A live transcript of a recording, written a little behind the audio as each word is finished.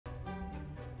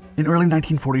In early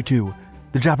 1942,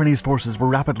 the Japanese forces were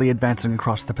rapidly advancing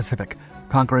across the Pacific,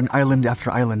 conquering island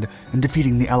after island and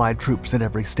defeating the Allied troops at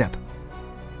every step.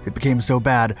 It became so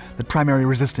bad that primary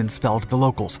resistance fell to the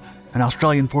locals, and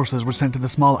Australian forces were sent to the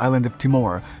small island of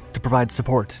Timor to provide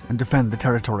support and defend the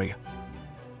territory.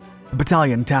 The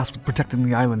battalion tasked with protecting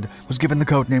the island was given the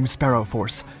code name Sparrow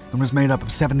Force and was made up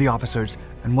of 70 officers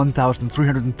and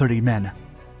 1,330 men.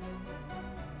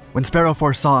 When Sparrow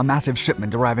Force saw a massive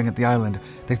shipment arriving at the island,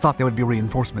 they thought they would be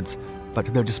reinforcements, but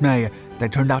to their dismay, they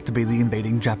turned out to be the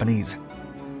invading Japanese.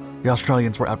 The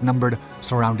Australians were outnumbered,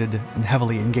 surrounded, and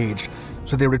heavily engaged,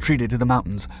 so they retreated to the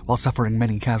mountains while suffering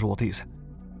many casualties.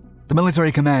 The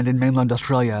military command in mainland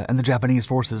Australia and the Japanese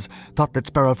forces thought that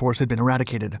Sparrow Force had been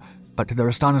eradicated, but to their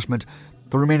astonishment,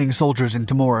 the remaining soldiers in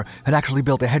Timor had actually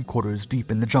built a headquarters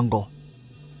deep in the jungle.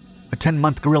 A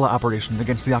 10-month guerrilla operation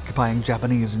against the occupying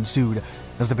Japanese ensued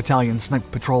as the battalion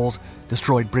sniped patrols,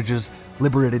 destroyed bridges,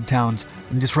 liberated towns,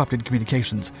 and disrupted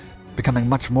communications, becoming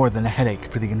much more than a headache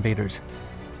for the invaders.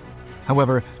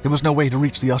 However, there was no way to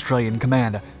reach the Australian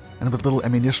command, and with little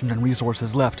ammunition and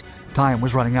resources left, time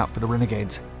was running out for the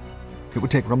renegades. It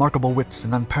would take remarkable wits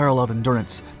and unparalleled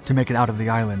endurance to make it out of the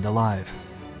island alive.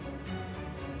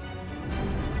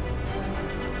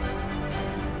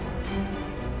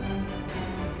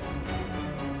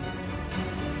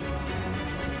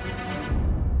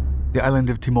 The island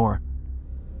of Timor.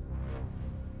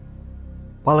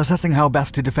 While assessing how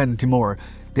best to defend Timor,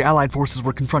 the Allied forces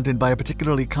were confronted by a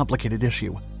particularly complicated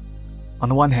issue. On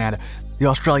the one hand, the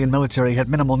Australian military had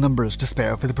minimal numbers to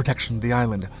spare for the protection of the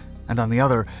island, and on the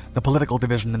other, the political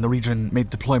division in the region made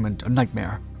deployment a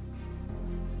nightmare.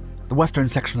 The western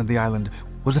section of the island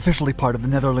was officially part of the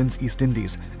Netherlands East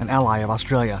Indies, an ally of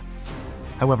Australia.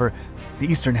 However, the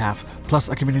eastern half, plus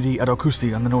a community at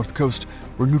Okusi on the north coast,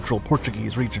 were neutral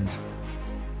Portuguese regions.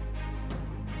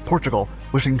 Portugal,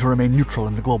 wishing to remain neutral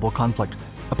in the global conflict,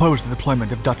 opposed the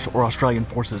deployment of Dutch or Australian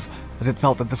forces as it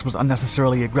felt that this was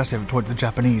unnecessarily aggressive towards the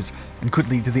Japanese and could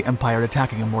lead to the Empire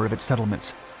attacking more of its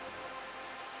settlements.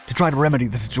 To try to remedy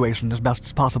the situation as best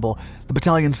as possible, the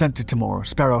battalion sent to Timor,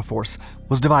 Sparrow Force,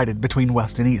 was divided between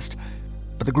West and East,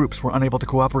 but the groups were unable to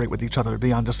cooperate with each other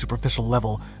beyond a superficial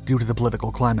level due to the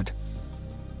political climate.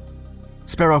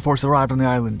 Sparrow Force arrived on the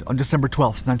island on December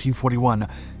 12, 1941,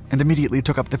 and immediately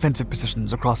took up defensive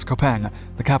positions across Kopang,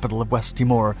 the capital of West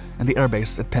Timor, and the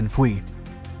airbase at Penfui.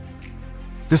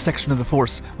 This section of the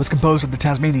force was composed of the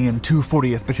Tasmanian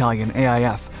 240th Battalion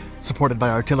AIF, supported by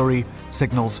artillery,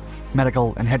 signals,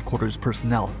 medical, and headquarters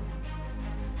personnel.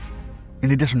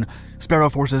 In addition, Sparrow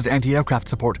Force's anti-aircraft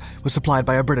support was supplied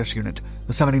by a British unit,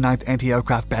 the 79th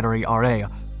Anti-Aircraft Battery RA,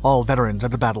 all veterans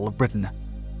of the Battle of Britain.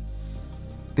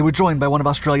 They were joined by one of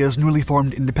Australia's newly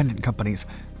formed independent companies,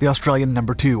 the Australian No.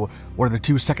 2, or the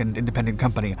 22nd Independent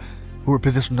Company, who were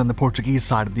positioned on the Portuguese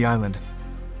side of the island.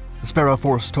 The Sparrow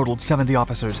Force totaled 70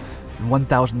 officers and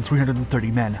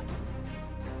 1,330 men.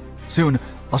 Soon,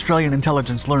 Australian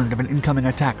intelligence learned of an incoming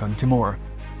attack on Timor.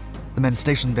 The men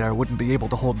stationed there wouldn't be able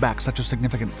to hold back such a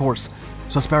significant force,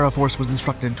 so Sparrow Force was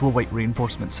instructed to await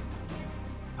reinforcements.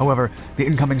 However, the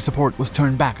incoming support was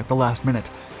turned back at the last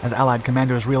minute, as Allied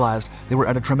commanders realized they were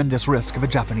at a tremendous risk of a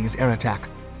Japanese air attack.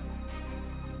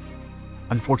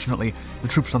 Unfortunately, the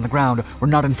troops on the ground were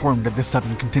not informed of this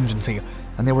sudden contingency,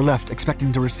 and they were left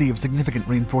expecting to receive significant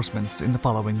reinforcements in the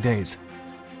following days.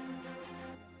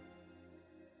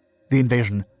 The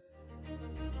invasion.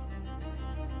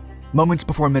 Moments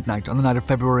before midnight on the night of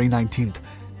February 19th,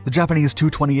 the Japanese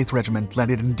 228th Regiment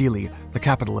landed in Dili, the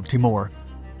capital of Timor.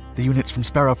 The units from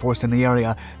Sparrow Force in the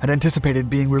area had anticipated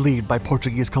being relieved by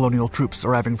Portuguese colonial troops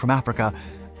arriving from Africa,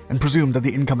 and presumed that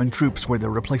the incoming troops were their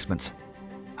replacements.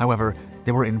 However,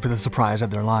 they were in for the surprise of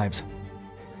their lives.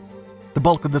 The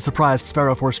bulk of the surprised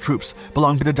Sparrow Force troops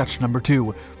belonged to the Dutch No.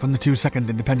 2 from the 22nd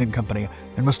Independent Company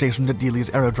and was stationed at Dili's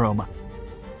aerodrome.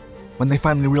 When they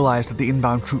finally realized that the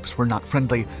inbound troops were not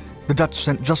friendly, the Dutch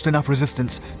sent just enough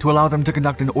resistance to allow them to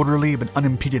conduct an orderly but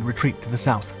unimpeded retreat to the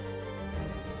south.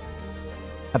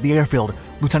 At the airfield,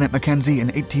 Lieutenant Mackenzie and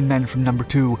 18 men from No.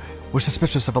 2 were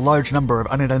suspicious of a large number of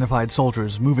unidentified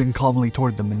soldiers moving calmly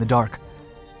toward them in the dark.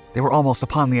 They were almost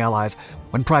upon the Allies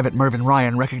when Private Mervyn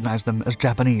Ryan recognized them as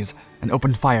Japanese and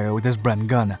opened fire with his Bren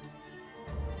gun.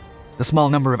 The small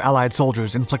number of Allied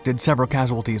soldiers inflicted several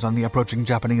casualties on the approaching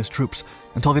Japanese troops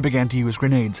until they began to use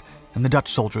grenades, and the Dutch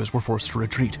soldiers were forced to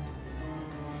retreat.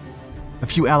 A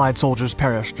few Allied soldiers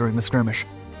perished during the skirmish.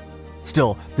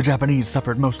 Still, the Japanese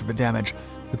suffered most of the damage,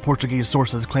 with Portuguese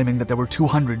sources claiming that there were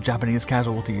 200 Japanese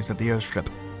casualties at the airstrip.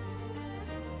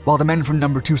 While the men from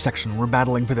No. 2 section were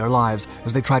battling for their lives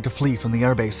as they tried to flee from the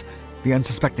airbase, The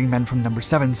unsuspecting men from No.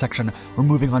 7 section were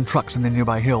moving on trucks in the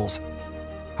nearby hills.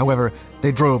 However,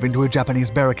 they drove into a Japanese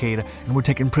barricade and were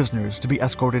taken prisoners to be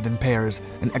escorted in pairs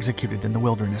and executed in the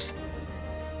wilderness.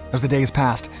 As the days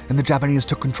passed and the Japanese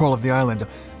took control of the island,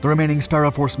 the remaining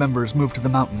Sparrow Force members moved to the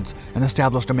mountains and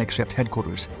established a makeshift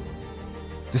headquarters.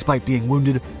 Despite being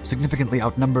wounded, significantly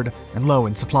outnumbered, and low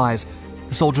in supplies,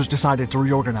 the soldiers decided to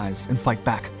reorganize and fight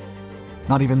back.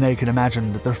 Not even they could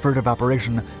imagine that their furtive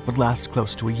operation would last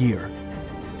close to a year.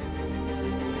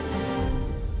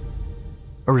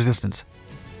 A resistance.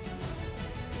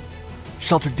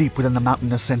 Sheltered deep within the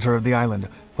mountainous center of the island,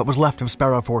 what was left of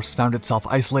Sparrow Force found itself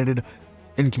isolated,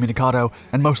 incommunicado,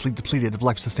 and mostly depleted of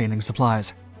life-sustaining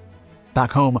supplies.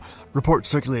 Back home, reports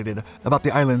circulated about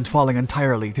the island falling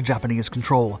entirely to Japanese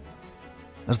control.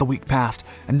 As the week passed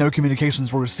and no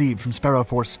communications were received from Sparrow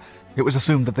Force, it was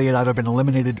assumed that they had either been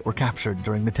eliminated or captured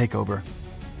during the takeover.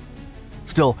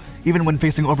 Still, even when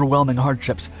facing overwhelming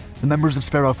hardships, the members of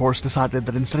Sparrow Force decided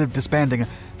that instead of disbanding,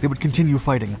 they would continue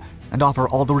fighting and offer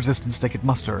all the resistance they could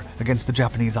muster against the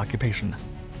Japanese occupation.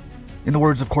 In the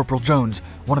words of Corporal Jones,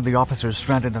 one of the officers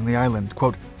stranded on the island,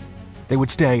 quote, "They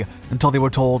would stay until they were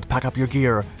told, 'Pack up your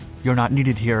gear. You're not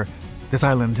needed here. This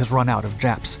island has run out of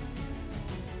Japs.'"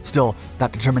 Still,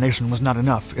 that determination was not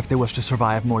enough if they wished to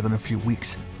survive more than a few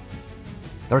weeks.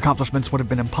 Their accomplishments would have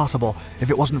been impossible if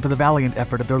it wasn't for the valiant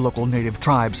effort of their local native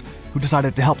tribes, who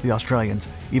decided to help the Australians,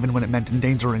 even when it meant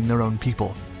endangering their own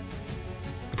people.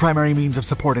 The primary means of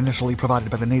support initially provided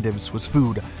by the natives was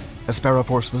food, as Sparrow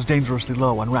Force was dangerously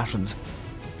low on rations.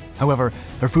 However,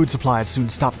 their food supplies soon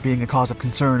stopped being a cause of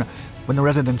concern when the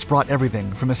residents brought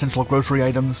everything from essential grocery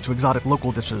items to exotic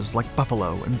local dishes like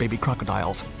buffalo and baby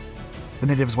crocodiles. The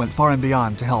natives went far and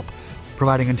beyond to help,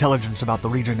 providing intelligence about the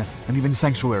region and even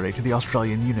sanctuary to the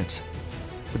Australian units.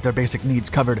 With their basic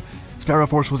needs covered, Sparrow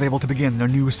Force was able to begin their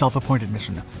new self-appointed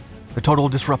mission, the total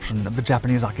disruption of the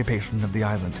Japanese occupation of the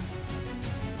island.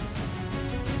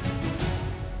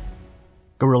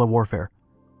 Guerrilla warfare.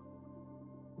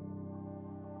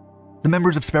 The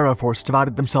members of Sparrow Force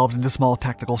divided themselves into small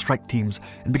tactical strike teams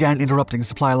and began interrupting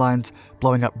supply lines,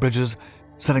 blowing up bridges,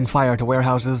 setting fire to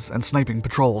warehouses, and sniping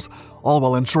patrols, all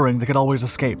while ensuring they could always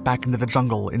escape back into the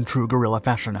jungle in true guerrilla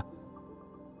fashion.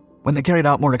 When they carried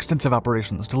out more extensive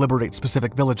operations to liberate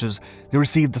specific villages, they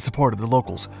received the support of the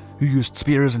locals, who used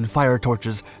spears and fire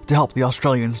torches to help the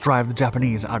Australians drive the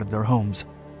Japanese out of their homes.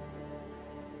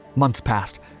 Months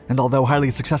passed, and although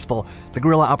highly successful, the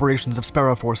guerrilla operations of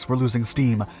Sparrow Force were losing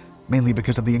steam, mainly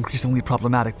because of the increasingly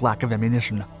problematic lack of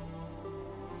ammunition.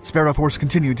 Sparrow Force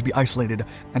continued to be isolated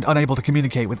and unable to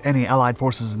communicate with any allied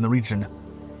forces in the region.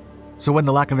 So when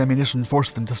the lack of ammunition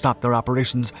forced them to stop their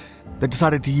operations, they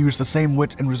decided to use the same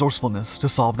wit and resourcefulness to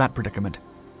solve that predicament.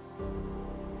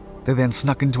 They then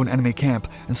snuck into an enemy camp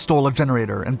and stole a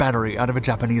generator and battery out of a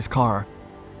Japanese car.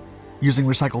 Using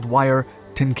recycled wire,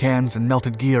 tin cans, and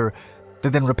melted gear, they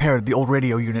then repaired the old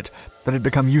radio unit that had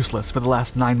become useless for the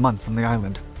last 9 months on the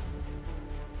island.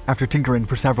 After tinkering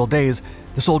for several days,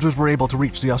 the soldiers were able to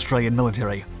reach the Australian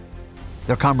military.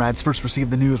 Their comrades first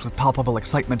received the news with palpable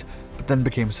excitement, but then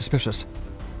became suspicious.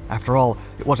 After all,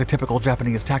 it was a typical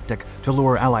Japanese tactic to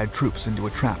lure Allied troops into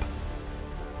a trap.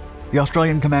 The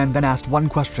Australian command then asked one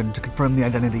question to confirm the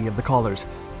identity of the callers.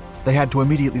 They had to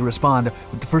immediately respond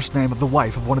with the first name of the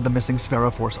wife of one of the missing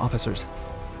Sparrow Force officers.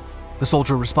 The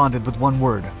soldier responded with one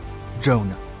word,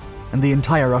 Joan, and the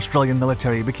entire Australian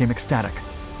military became ecstatic.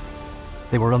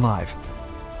 They were alive.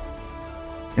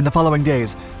 In the following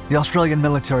days, the Australian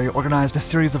military organized a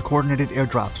series of coordinated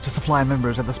airdrops to supply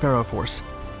members of the Sparrow Force,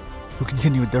 who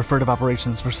continued their furtive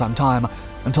operations for some time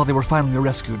until they were finally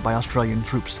rescued by Australian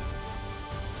troops.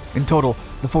 In total,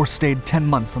 the force stayed 10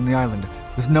 months on the island,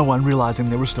 with no one realizing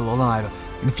they were still alive,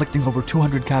 inflicting over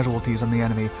 200 casualties on the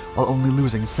enemy while only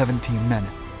losing 17 men.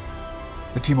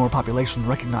 The Timor population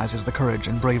recognizes the courage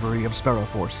and bravery of Sparrow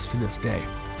Force to this day.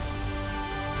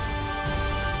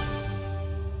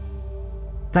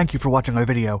 Thank you for watching our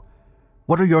video.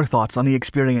 What are your thoughts on the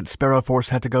experience Sparrow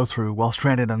Force had to go through while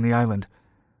stranded on the island?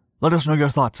 Let us know your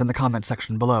thoughts in the comment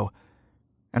section below.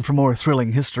 And for more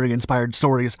thrilling history-inspired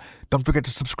stories, don't forget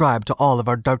to subscribe to all of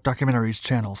our Dark Documentaries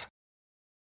channels.